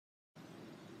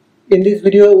In this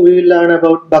video, we will learn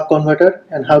about buck converter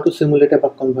and how to simulate a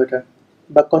buck converter.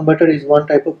 Buck converter is one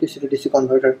type of DC to DC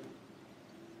converter.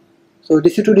 So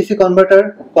DC to DC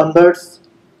converter converts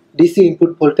DC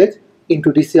input voltage into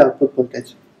DC output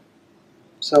voltage.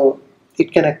 So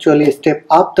it can actually step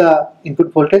up the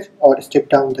input voltage or step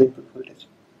down the input voltage.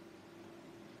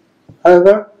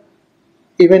 However,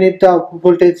 even if the output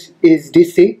voltage is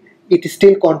DC, it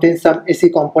still contains some AC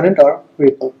component or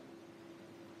ripple.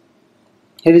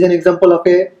 Here is an example of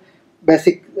a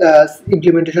basic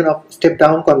implementation of step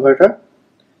down converter.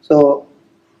 So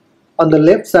on the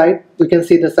left side we can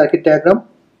see the circuit diagram.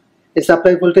 A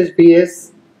supply voltage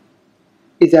Vs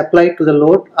is applied to the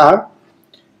load R,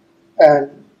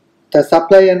 and the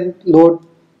supply and load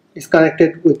is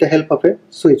connected with the help of a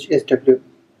switch SW.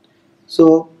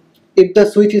 So if the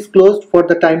switch is closed for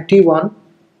the time t1,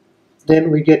 then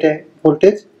we get a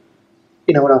voltage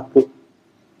in our output,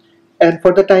 and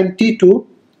for the time t2,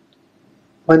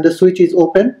 when the switch is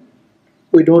open,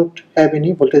 we don't have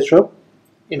any voltage drop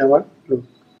in our load.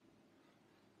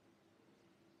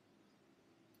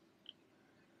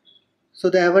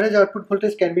 So the average output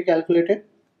voltage can be calculated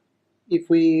if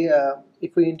we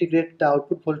integrate the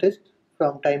output voltage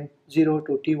from time 0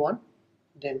 to t1,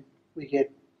 then we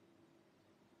get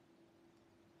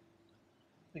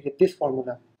this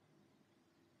formula,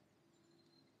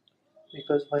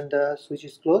 because when the switch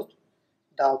is closed,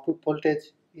 the output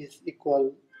voltage is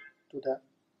equal to the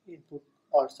input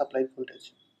or supplied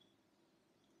voltage.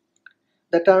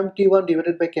 The term T1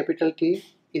 divided by capital T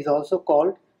is also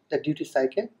called the duty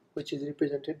cycle, which is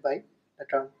represented by the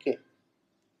term K.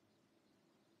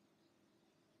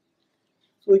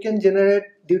 So we can generate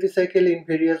duty cycle in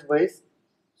various ways.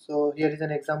 So here is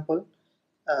an example.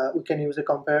 We can use a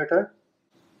comparator.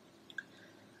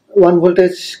 One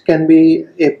voltage can be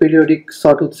a periodic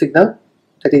sawtooth signal,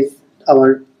 that is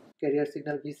our carrier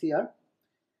signal VCR,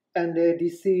 and a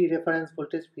DC reference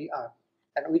voltage VR,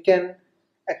 and we can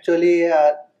actually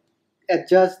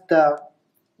adjust the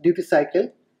duty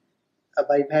cycle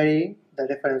by varying the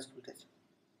reference voltage.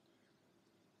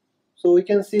 So we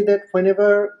can see that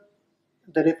whenever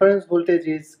the reference voltage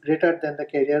is greater than the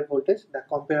carrier voltage, the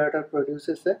comparator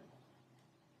produces a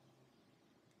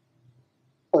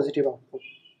positive output,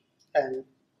 and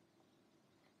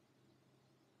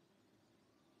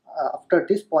after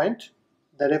this point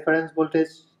the reference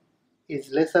voltage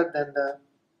is lesser than the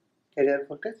carrier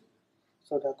voltage,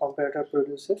 so the comparator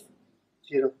produces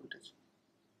zero voltage.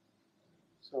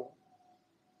 So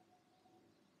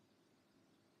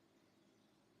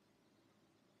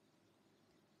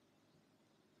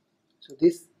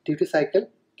this duty cycle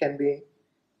can be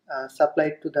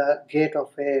supplied to the gate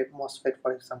of a MOSFET,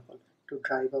 for example, to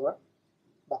drive our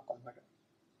buck converter.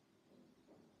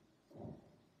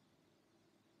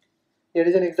 Here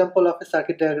is an example of a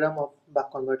circuit diagram of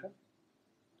buck converter.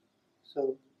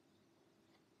 So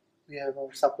we have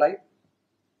our supply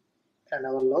and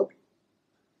our load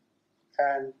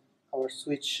and our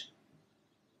switch.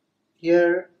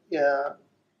 Here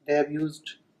they have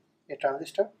used a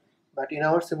transistor, but in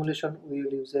our simulation we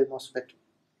will use a MOSFET.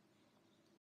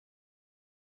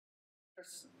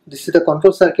 This is the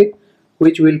control circuit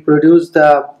which will produce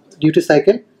the duty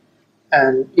cycle,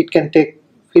 and it can take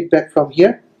feedback from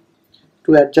here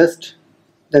to adjust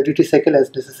the duty cycle as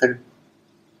necessary.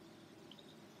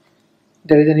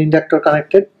 There is an inductor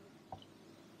connected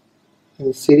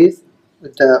in series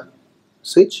with the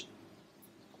switch,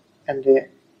 and a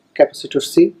capacitor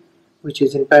C which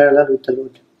is in parallel with the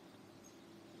load,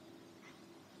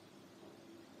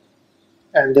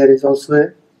 and there is also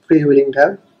a freewheeling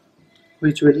diode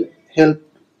which will help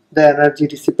the energy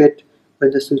dissipate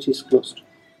when the switch is closed.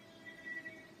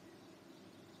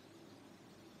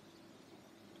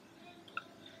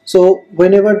 So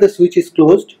whenever the switch is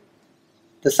closed,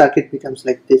 the circuit becomes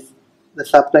like this. The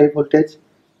supply voltage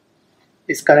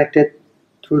is connected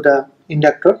through the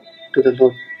inductor to the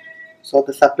load. So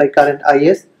the supply current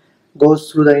IS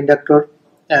goes through the inductor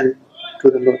and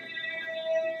to the load.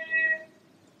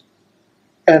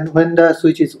 And when the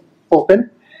switch is open,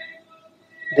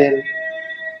 then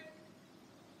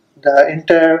the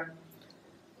entire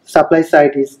supply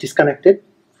side is disconnected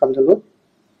from the load,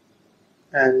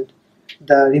 and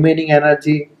the remaining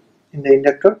energy in the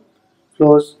inductor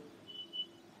flows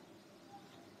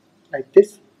like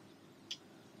this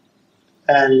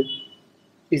and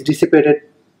is dissipated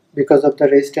because of the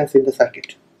resistance in the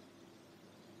circuit.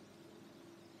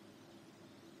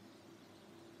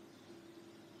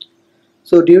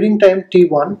 So during time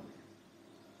t1,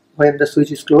 when the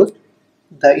switch is closed,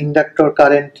 the inductor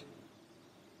current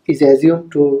is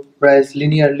assumed to rise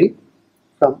linearly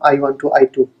from I1 to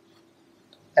I2,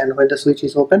 and when the switch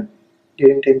is open,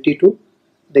 during time t2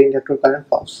 the inductor current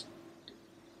falls.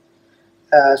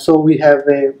 So we have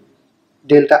a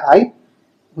delta I,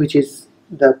 which is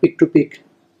the peak-to-peak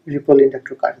ripple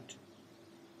inductor current.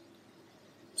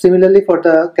 Similarly, for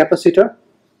the capacitor,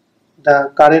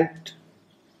 the current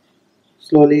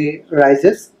slowly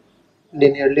rises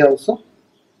linearly also,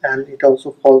 and it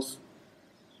also falls.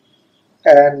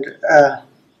 And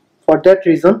for that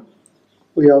reason,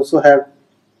 we also have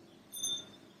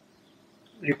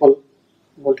ripple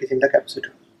voltage in the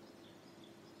capacitor.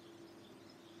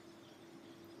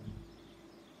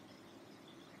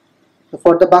 So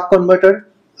for the buck converter,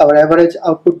 our average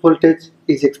output voltage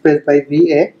is expressed by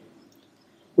VA,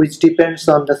 which depends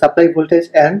on the supply voltage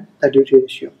and the duty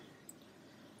ratio.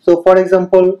 So for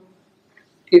example,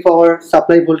 if our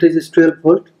supply voltage is 12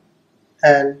 volt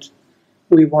and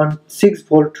we want 6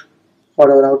 volt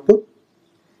for our output,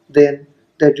 then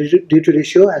the duty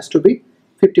ratio has to be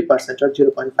 50% or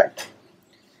 0.5.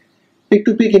 Peak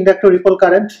to peak inductor ripple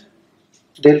current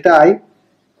delta I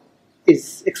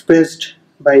is expressed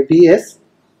by Vs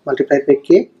multiplied by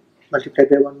K multiplied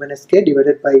by 1 minus K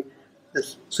divided by the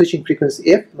switching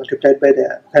frequency F multiplied by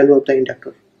the value of the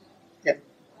inductor. Yeah.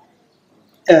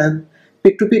 And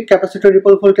peak to peak capacitor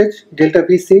ripple voltage delta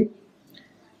Vc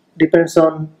depends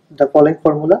on the following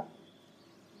formula: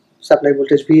 supply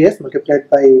voltage Vs multiplied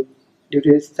by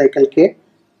duty cycle K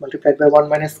multiplied by 1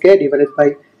 minus K divided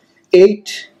by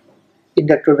 8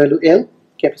 inductor value L,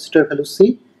 capacitor value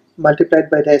C multiplied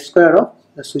by the square of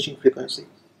the switching frequency.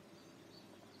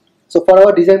 So for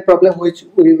our design problem, which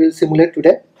we will simulate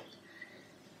today,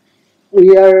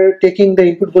 we are taking the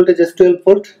input voltage as 12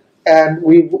 volt and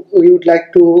we would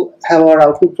like to have our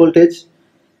output voltage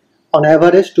on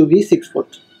average to be 6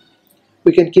 volt.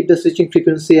 We can keep the switching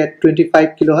frequency at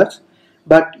 25 kilohertz,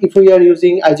 but if we are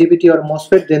using IGBT or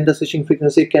MOSFET, then the switching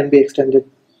frequency can be extended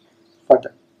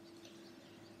further.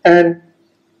 And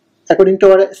according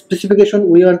to our specification,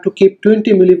 we want to keep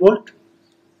 20 millivolt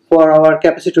for our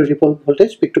capacitor ripple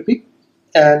voltage peak to peak,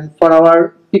 and for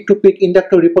our peak to peak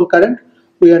inductor ripple current,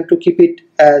 we want to keep it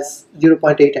as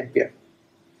 0.8 ampere.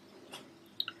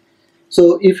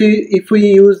 So if we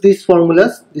use these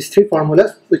formulas, these three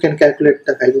formulas, we can calculate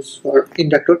the values for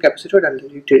inductor, capacitor, and the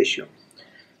duty ratio.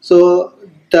 So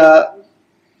the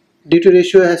duty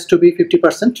ratio has to be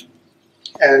 50%,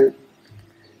 and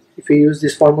if we use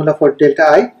this formula for delta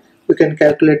I, we can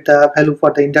calculate the value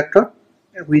for the inductor,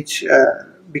 which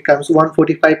becomes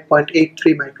 145.83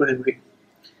 microhenry.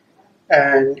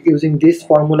 And using this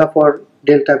formula for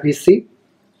delta Vc,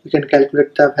 we can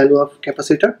calculate the value of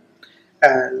capacitor,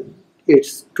 and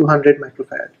it's 200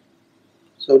 microfarad.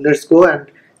 So let's go and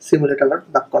simulate our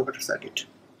buck converter circuit.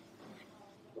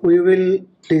 We will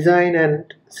design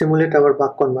and simulate our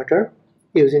buck converter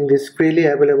using this freely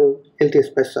available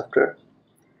LTSpice software.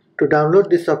 To download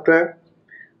this software,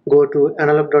 go to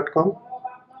analog.com,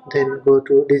 then go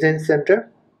to Design Center,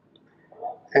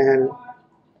 and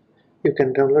you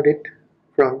can download it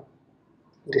from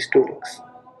these two links.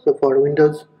 So for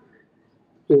Windows,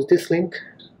 use this link,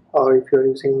 or if you're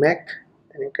using Mac,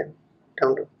 then you can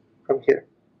download from here.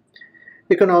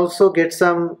 You can also get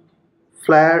some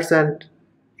flyers and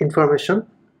information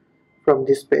from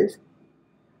this page.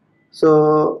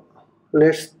 So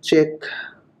let's check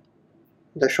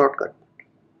the shortcut.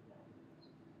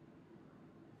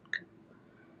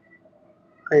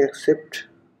 I accept,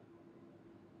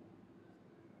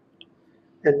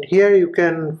 and here you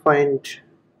can find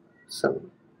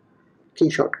some key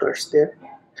shortcuts there.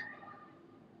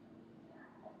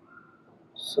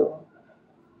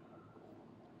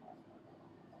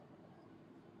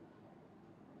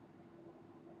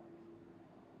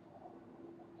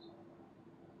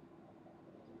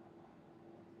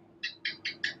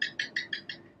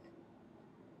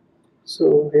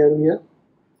 So here we are.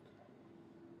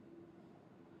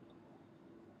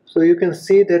 So you can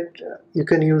see that you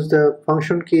can use the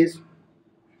function keys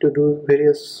to do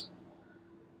various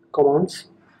commands.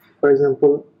 For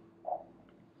example,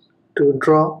 to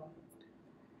draw,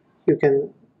 you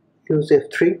can use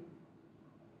F3.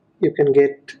 You can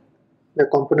get the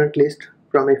component list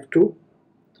from F2. You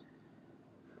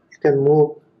can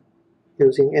move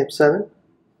using F7,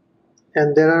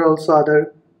 and there are also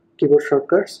other keyboard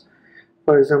shortcuts.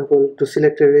 For example, to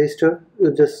select a register,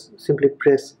 you just simply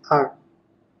press R,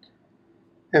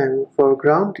 and for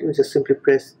ground, you just simply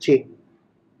press G.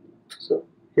 So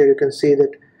here you can see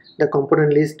that the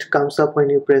component list comes up when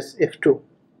you press F2,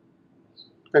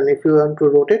 and if you want to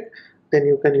rotate, then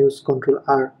you can use Ctrl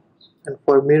R, and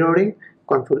for mirroring,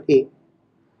 Ctrl E.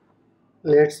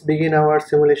 Let's begin our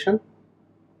simulation.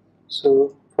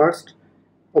 So first,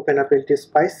 open up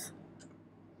LTSpice.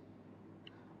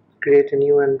 create a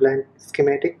new and blank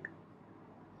schematic.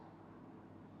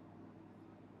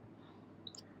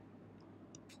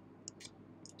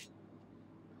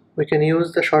 We can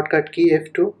use the shortcut key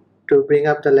F2 to bring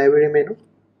up the library menu.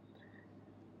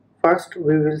 First,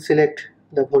 we will select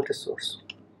the voltage source.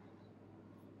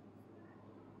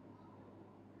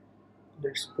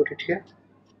 Let's put it here.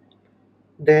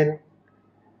 Then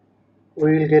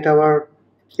we will get our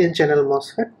N-channel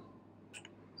MOSFET.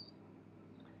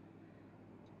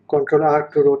 Ctrl R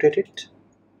to rotate it.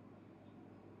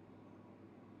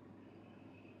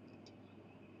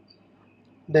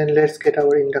 Then let's get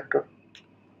our inductor.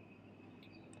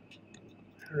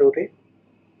 Rotate.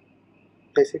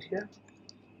 Place it here.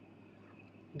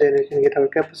 Then we can get our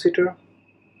capacitor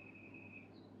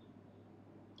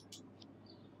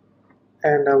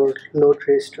and our load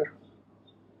resistor.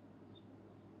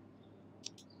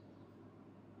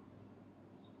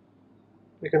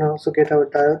 We can also get our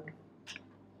diode.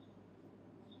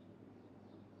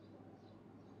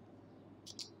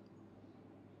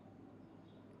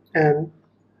 And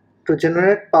to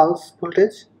generate pulse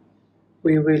voltage,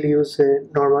 we will use a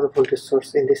normal voltage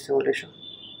source in this simulation.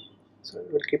 So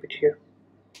we'll keep it here.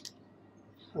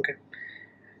 Okay.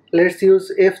 Let's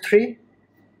use F3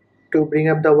 to bring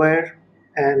up the wire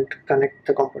and connect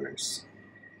the components.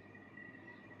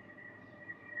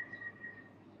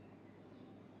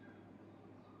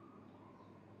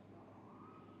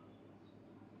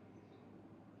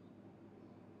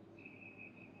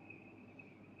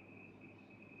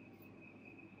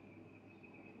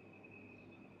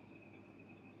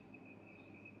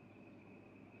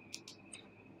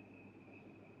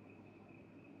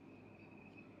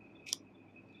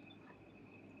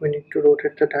 We need to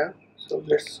rotate the diode, so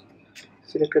let's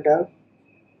select a diode.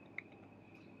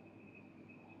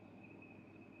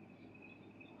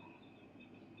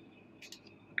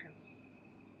 Okay.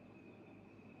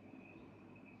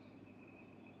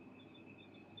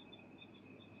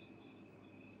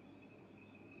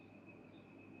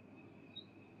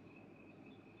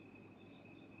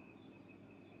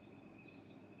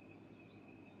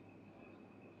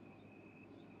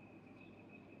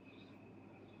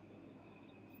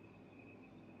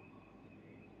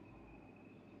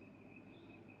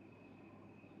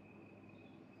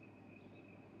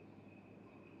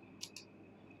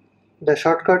 The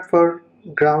shortcut for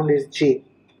ground is G.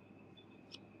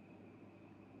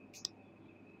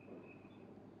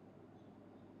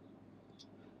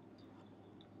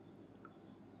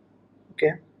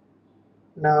 Okay.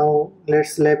 Now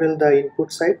let's label the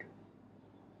input side.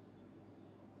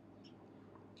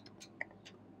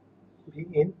 V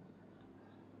in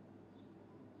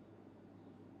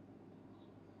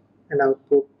and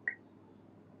output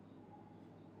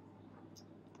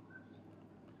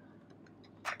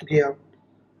V out.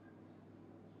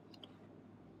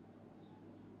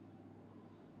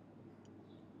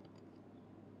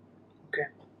 Okay.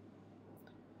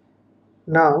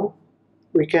 Now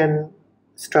we can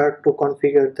start to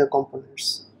configure the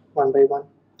components one by one.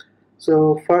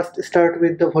 So first start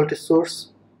with the voltage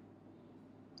source.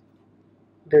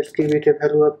 Let's give it a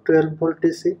value of 12 volt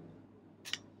DC.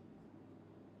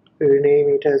 Rename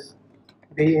it as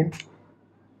V in.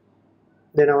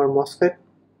 Then our MOSFET.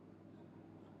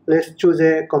 Let's choose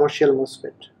a commercial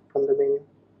MOSFET from the menu.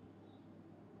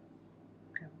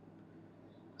 Okay.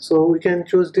 So we can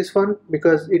choose this one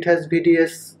because it has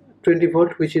VDS 20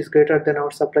 volt, which is greater than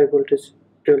our supply voltage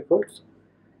 12 volts.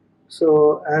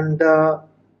 So, and the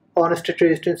on state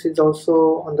resistance is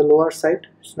also on the lower side,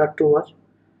 it's not too much,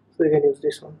 so we can use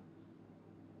this one.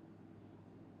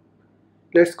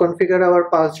 Let's configure our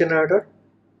pulse generator.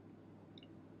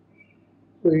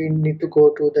 We need to go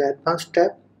to the advanced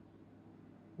tab,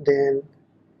 then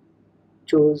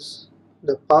choose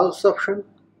the pulse option,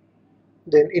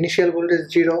 then initial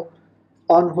voltage 0,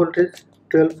 on voltage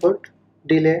 12 volt,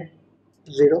 delay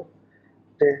 0,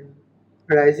 then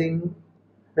rising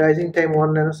time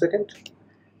 1 nanosecond,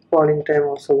 falling time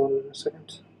also 1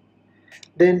 nanosecond.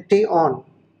 Then T on,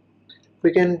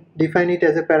 we can define it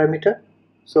as a parameter.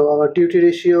 So our duty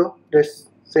ratio, let's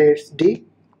say it's D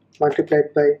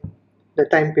multiplied by the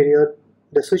time period,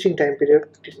 the switching time period,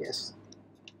 TS.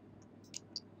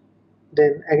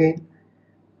 Then again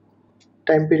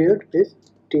time period is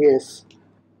TS.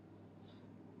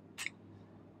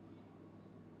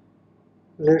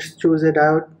 Let's choose a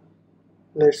diode.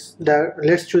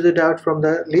 Let's choose a diode from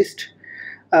the list.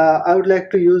 I would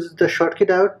like to use the Schottky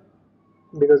diode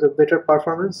because of better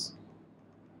performance.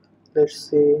 Let's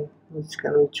see which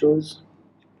can we choose.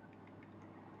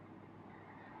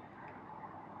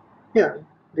 Yeah,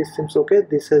 this seems okay.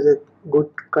 This has a good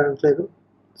current level,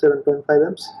 7.5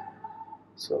 amps.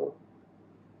 So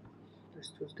let's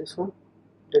choose this one.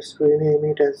 Let's rename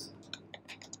it as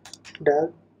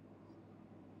dial.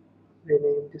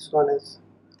 Rename this one as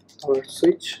our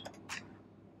switch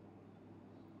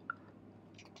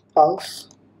pulse.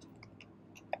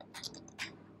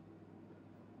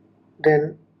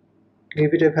 Then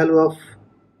give it a value of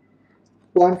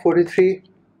 143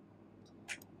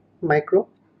 micro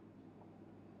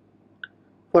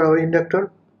for our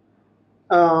inductor.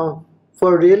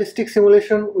 For realistic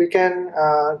simulation, we can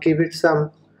give it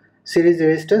some series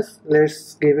resistance.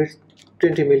 Let's give it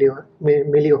 20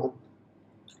 milliohm.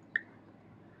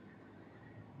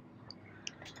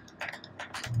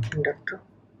 Inductor.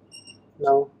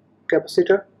 Now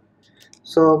capacitor.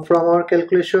 So from our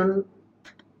calculation,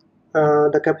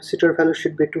 the capacitor value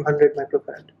should be 200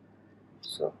 microfarad.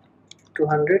 So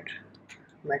 200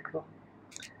 micro.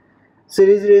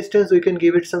 Series resistance, we can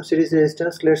give it some series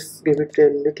resistance. Let's give it a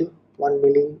little, 1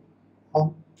 milliohm.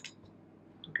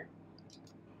 Okay.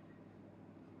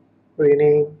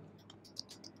 Rename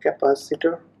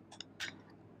capacitor.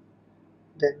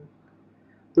 Then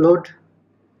load.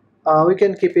 We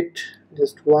can keep it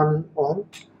just 1 ohm.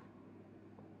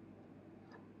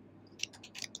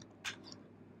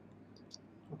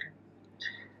 Okay.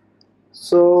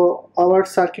 So our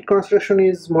circuit construction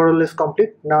is more or less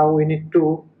complete. Now we need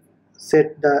to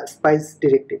set the SPICE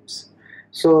directives.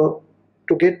 So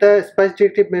to get the SPICE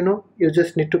directive menu, you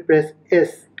just need to press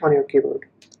S on your keyboard.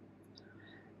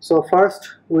 So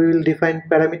first we will define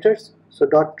parameters. So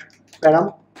dot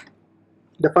param.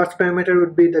 The first parameter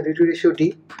would be the duty ratio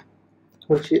D,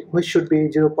 which should be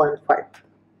 0.5.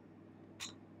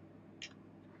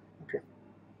 Okay.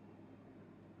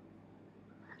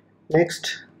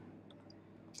 Next,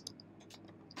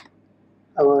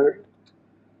 our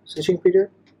switching period.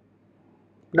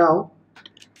 Now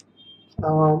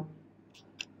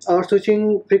our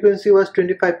switching frequency was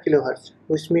 25 kilohertz,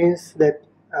 which means that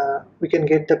we can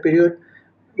get the period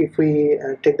if we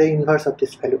take the inverse of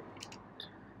this value.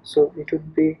 So it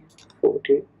would be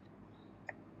 40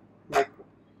 micro.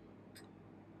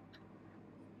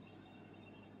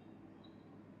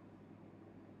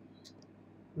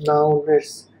 Now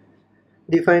let's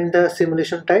define the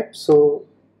simulation type. So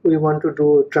we want to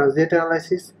do transient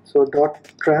analysis. So dot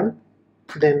tran.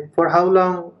 Then for how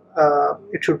long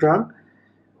it should run,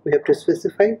 we have to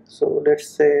specify. So let's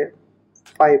say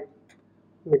 5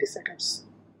 milliseconds.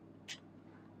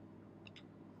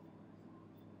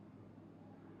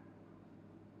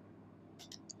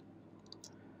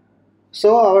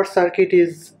 So our circuit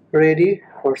is ready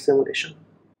for simulation.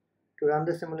 To run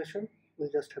the simulation,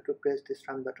 we'll just have to press this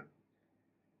run button.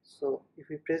 So if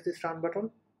we press this run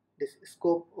button, this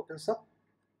scope opens up.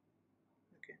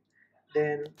 Okay.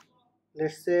 Then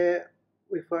let's say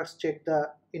we first check the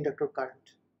inductor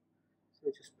current. So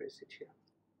we just press it here.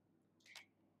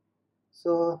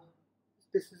 So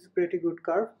this is a pretty good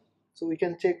curve. So we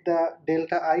can check the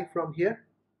delta I from here.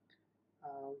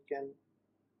 We can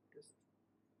just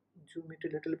zoom it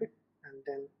a little bit and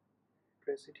then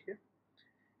press it here.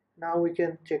 Now we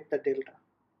can check the delta.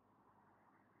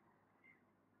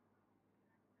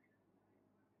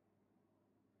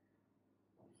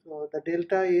 So the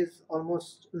delta is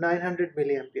almost 900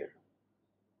 milliampere.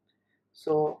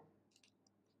 So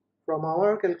from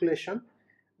our calculation,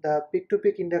 the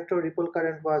peak-to-peak inductor ripple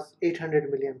current was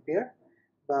 800 milliampere,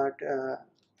 but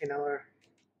in our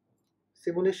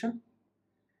simulation,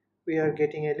 we are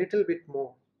getting a little bit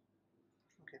more.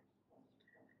 Okay.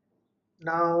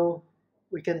 Now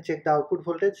we can check the output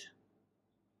voltage.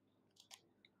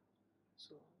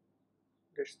 So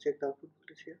let's check the output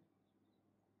voltage here.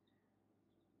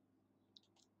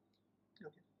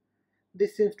 Okay.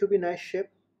 This seems to be nice shape.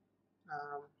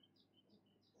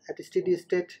 At a steady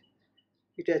state,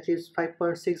 it achieves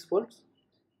 5.6 volts,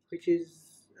 which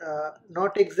is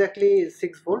not exactly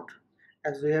 6 volt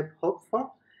as we have hoped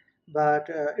for, but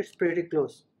it's pretty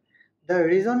close. The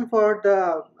reason for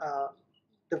the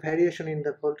variation in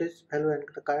the voltage value and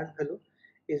the current value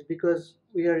is because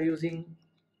we are using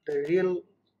the real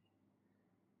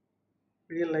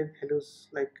life values,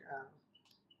 like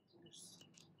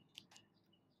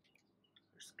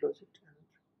let's close it,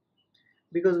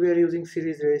 because we are using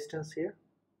series resistance here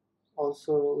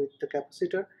also with the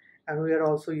capacitor, and we are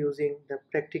also using the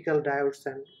practical diodes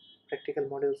and practical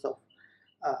models of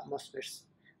MOSFETs.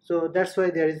 So that's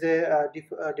why there is a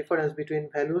difference between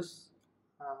values,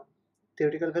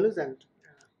 theoretical values and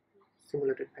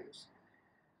simulated values.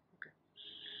 Okay.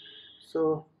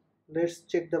 So let's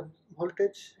check the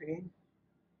voltage again.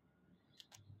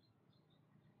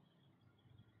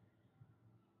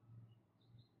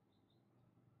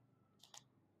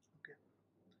 Okay.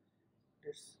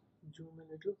 Let's zoom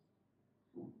a little.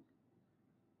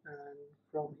 and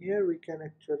from here we can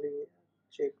actually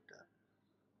check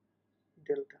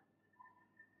the delta.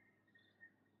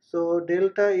 So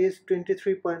delta is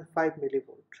 23.5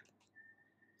 millivolt,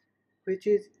 which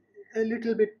is a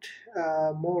little bit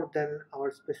more than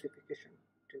our specification,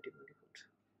 20 millivolt.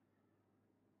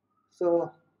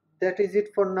 So that is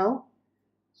it for now.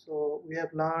 So we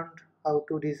have learned how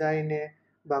to design a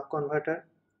buck converter,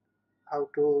 how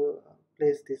to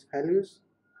place these values,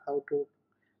 how to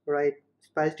write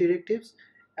spice directives,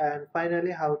 and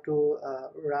finally how to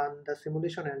run the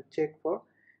simulation and check for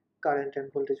current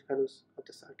and voltage values of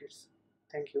the circuits.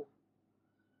 Thank you.